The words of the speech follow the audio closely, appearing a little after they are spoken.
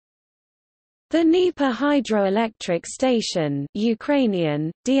The Dnieper Hydroelectric Station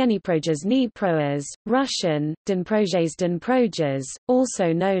Ukrainian, Dnieprojes, Russian, Dnprojes,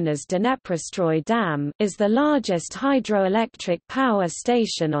 also known as Dnieperstroy Dam, is the largest hydroelectric power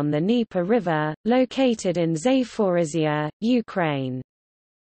station on the Dnieper River, located in Zaporizhzhia, Ukraine.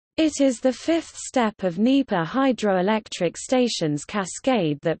 It is the fifth step of Dnieper Hydroelectric Station's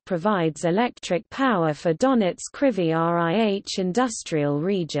cascade that provides electric power for Donetsk-Kryvyi Rih industrial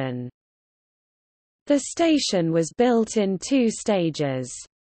region. The station was built in two stages.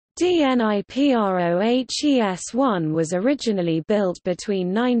 Dnieprohes-1 was originally built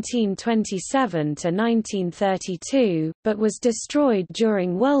between 1927 to 1932, but was destroyed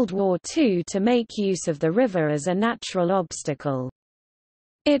during World War II to make use of the river as a natural obstacle.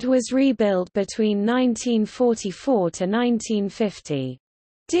 It was rebuilt between 1944 to 1950.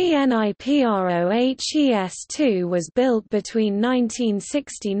 Dnieprohes-2 was built between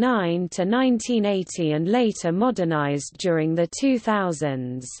 1969 to 1980 and later modernized during the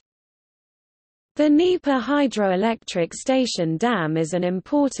 2000s. The Dnieper Hydroelectric Station Dam is an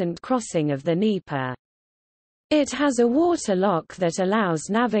important crossing of the Dnieper. It has a water lock that allows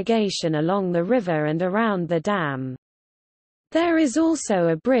navigation along the river and around the dam. There is also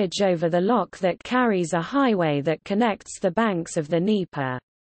a bridge over the lock that carries a highway that connects the banks of the Dnieper.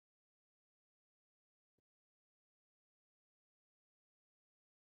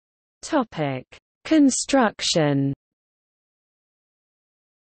 Construction.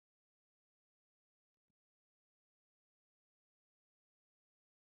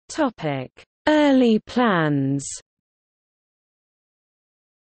 Early plans.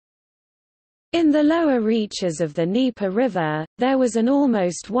 In the lower reaches of the Dnieper River, there was an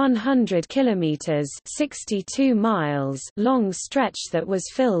almost 100 kilometers (62 miles) long stretch that was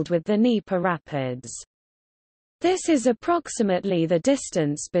filled with the Dnieper Rapids. This is approximately the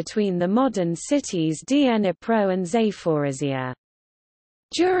distance between the modern cities Dnipro and Zaporizhzhia.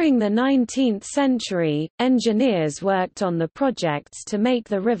 During the 19th century, engineers worked on the projects to make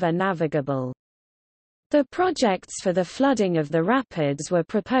the river navigable. The projects for the flooding of the rapids were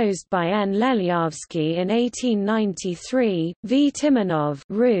proposed by N. Lelyavsky in 1893, V. Timonov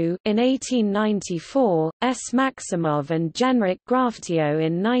in 1894, S. Maximov and Genrikh Graftio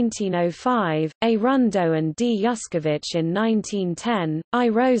in 1905, A. Rundo and D. Yushkevich in 1910, I.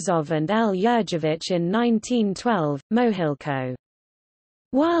 Rozov and L. Yurjevich in 1912, Mohilko.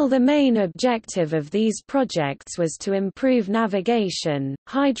 While the main objective of these projects was to improve navigation,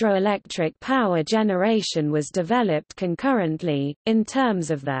 hydroelectric power generation was developed concurrently, in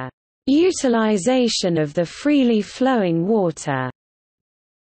terms of the utilization of the freely flowing water.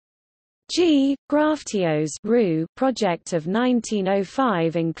 G. Graftio's project of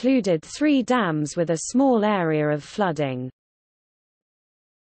 1905 included 3 dams with a small area of flooding.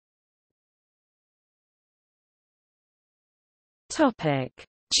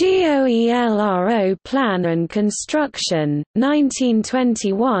 GOELRO Plan and Construction,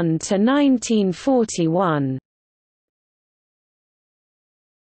 1921 to 1941.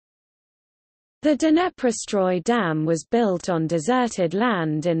 The Dnieperstroy Dam was built on deserted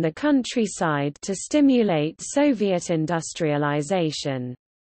land in the countryside to stimulate Soviet industrialization.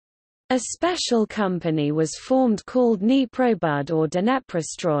 A special company was formed called Dnieprobud or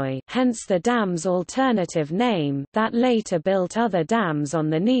Dnieperstroy, hence the dam's alternative name, that later built other dams on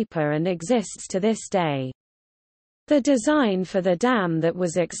the Dnieper and exists to this day. The design for the dam that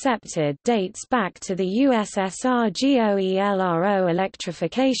was accepted dates back to the USSR GOELRO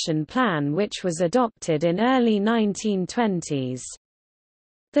electrification plan, which was adopted in early 1920s.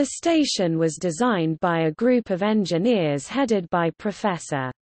 The station was designed by a group of engineers headed by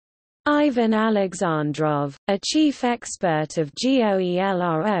Professor Ivan Alexandrov, a chief expert of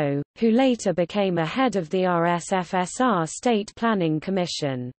GOELRO, who later became a head of the RSFSR State Planning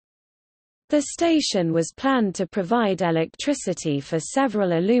Commission. The station was planned to provide electricity for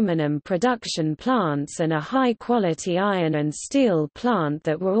several aluminum production plants and a high-quality iron and steel plant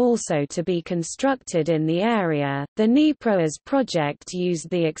that were also to be constructed in the area. The Dnieprohes project used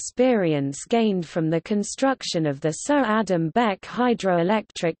the experience gained from the construction of the Sir Adam Beck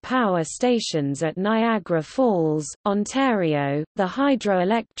hydroelectric power stations at Niagara Falls, Ontario, the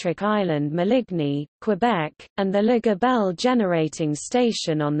hydroelectric island Maligny, Quebec, and the Le Gabelle generating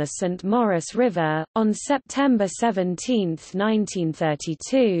station on the St. Maurice River. On September 17,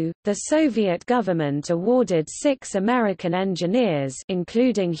 1932, the Soviet government awarded 6 American engineers,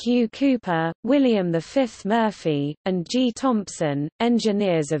 including Hugh Cooper, William V. Murphy, and G. Thompson,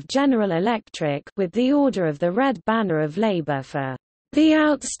 engineers of General Electric, with the Order of the Red Banner of Labor for the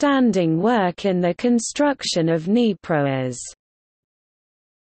outstanding work in the construction of Dnieprohes.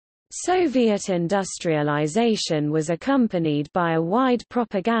 Soviet industrialization was accompanied by a wide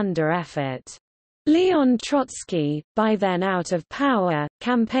propaganda effort. Leon Trotsky, by then out of power,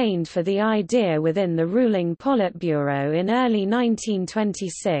 campaigned for the idea within the ruling Politburo in early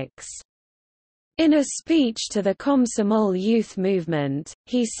 1926. In a speech to the Komsomol youth movement,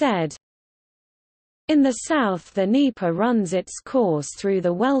 he said, "In the south the Dnieper runs its course through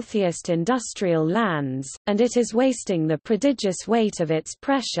the wealthiest industrial lands, and it is wasting the prodigious weight of its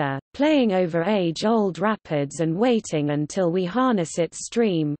pressure, playing over age-old rapids and waiting until we harness its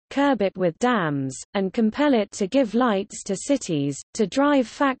stream, curb it with dams, and compel it to give lights to cities, to drive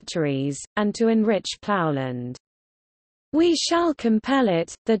factories, and to enrich plowland. We shall compel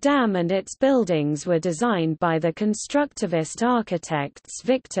it." The dam and its buildings were designed by the constructivist architects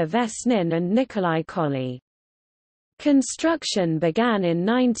Viktor Vesnin and Nikolai Kolly. Construction began in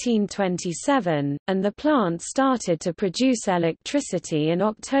 1927, and the plant started to produce electricity in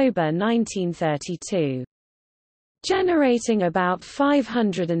October 1932. Generating about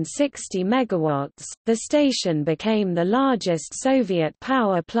 560 megawatts, the station became the largest Soviet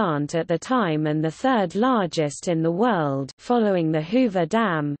power plant at the time and the third largest in the world, following the Hoover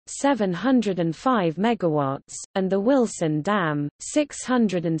Dam, 705 megawatts, and the Wilson Dam,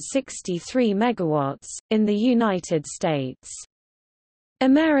 663 megawatts, in the United States.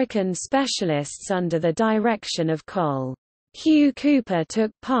 American specialists under the direction of Col. Hugh Cooper took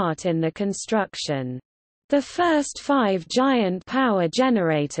part in the construction. The first 5 giant power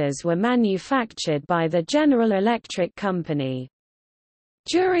generators were manufactured by the General Electric Company.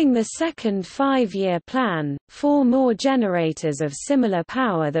 During the second 5-year plan, 4 more generators of similar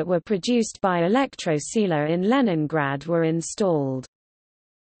power that were produced by Elektrosila in Leningrad were installed.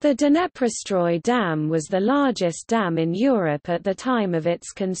 The Dnieperstroy Dam was the largest dam in Europe at the time of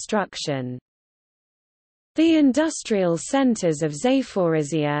its construction. The industrial centers of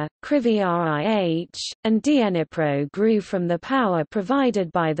Zaporizhia, Kryvyi Rih, and Dnipro grew from the power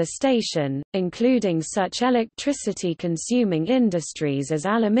provided by the station, including such electricity-consuming industries as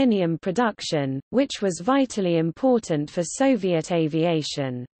aluminium production, which was vitally important for Soviet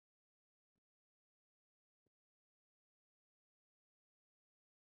aviation.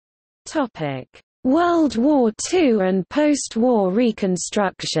 World War II and post-war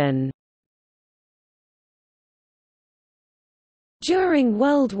reconstruction. During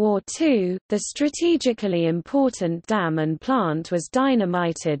World War II, the strategically important dam and plant was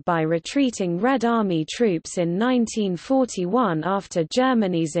dynamited by retreating Red Army troops in 1941 after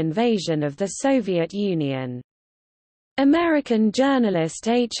Germany's invasion of the Soviet Union. American journalist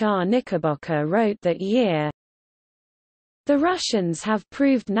H. R. Knickerbocker wrote that year, "The Russians have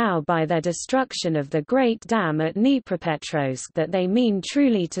proved now by their destruction of the Great Dam at Dnipropetrovsk that they mean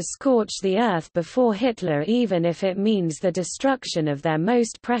truly to scorch the earth before Hitler, even if it means the destruction of their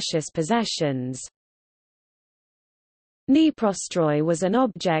most precious possessions." Dnieperstroy was an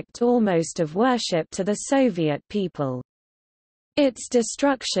object almost of worship to the Soviet people. Its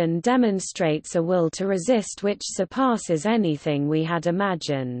destruction demonstrates a will to resist which surpasses anything we had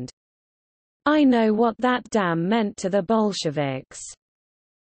imagined. I know what that dam meant to the Bolsheviks.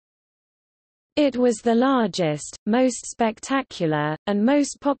 It was the largest, most spectacular, and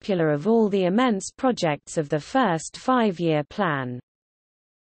most popular of all the immense projects of the first 5-year plan.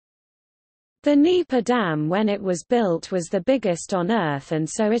 The Dnieper Dam when it was built was the biggest on Earth, and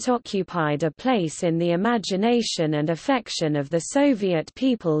so it occupied a place in the imagination and affection of the Soviet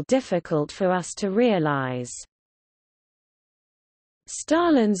people difficult for us to realize.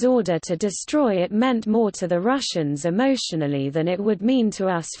 Stalin's order to destroy it meant more to the Russians emotionally than it would mean to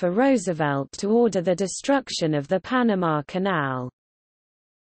us for Roosevelt to order the destruction of the Panama Canal.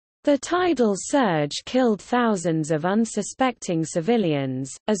 The tidal surge killed thousands of unsuspecting civilians,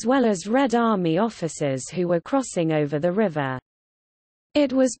 as well as Red Army officers who were crossing over the river.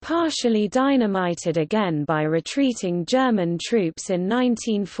 It was partially dynamited again by retreating German troops in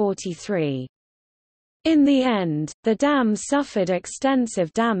 1943. In the end, the dam suffered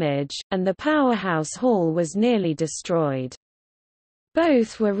extensive damage, and the powerhouse hall was nearly destroyed.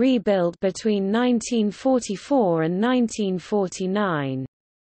 Both were rebuilt between 1944 and 1949.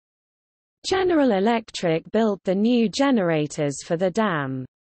 General Electric built the new generators for the dam.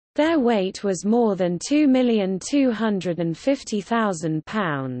 Their weight was more than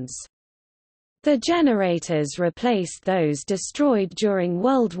 £2,250,000. The generators replaced those destroyed during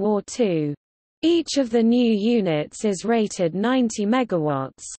World War II. Each of the new units is rated 90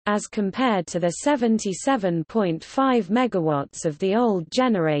 megawatts, as compared to the 77.5 megawatts of the old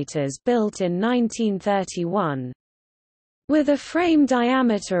generators built in 1931. With a frame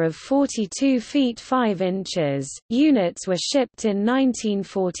diameter of 42 feet 5 inches, units were shipped in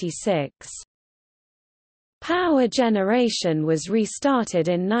 1946. Power generation was restarted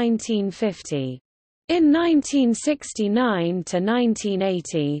in 1950. In 1969 to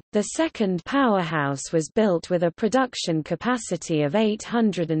 1980, the second powerhouse was built with a production capacity of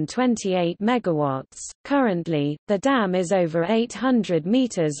 828 megawatts. Currently, the dam is over 800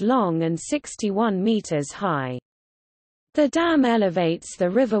 meters long and 61 meters high. The dam elevates the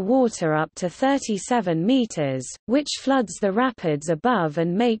river water up to 37 meters, which floods the rapids above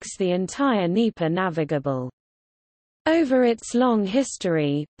and makes the entire Dnieper navigable. Over its long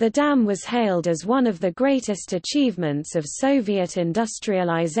history, the dam was hailed as one of the greatest achievements of Soviet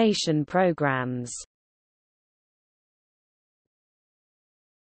industrialization programs.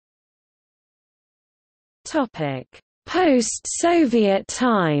 Post-Soviet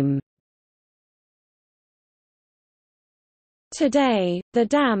time. Today, the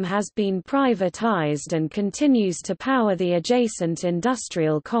dam has been privatized and continues to power the adjacent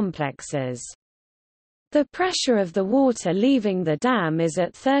industrial complexes. The pressure of the water leaving the dam is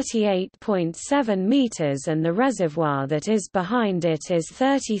at 38.7 meters and the reservoir that is behind it is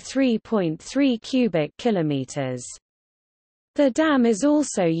 33.3 cubic kilometers. The dam is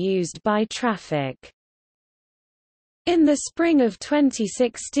also used by traffic. In the spring of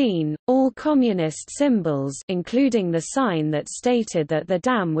 2016, all communist symbols, including the sign that stated that the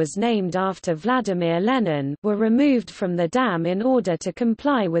dam was named after Vladimir Lenin, were removed from the dam in order to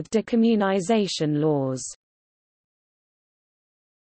comply with decommunization laws.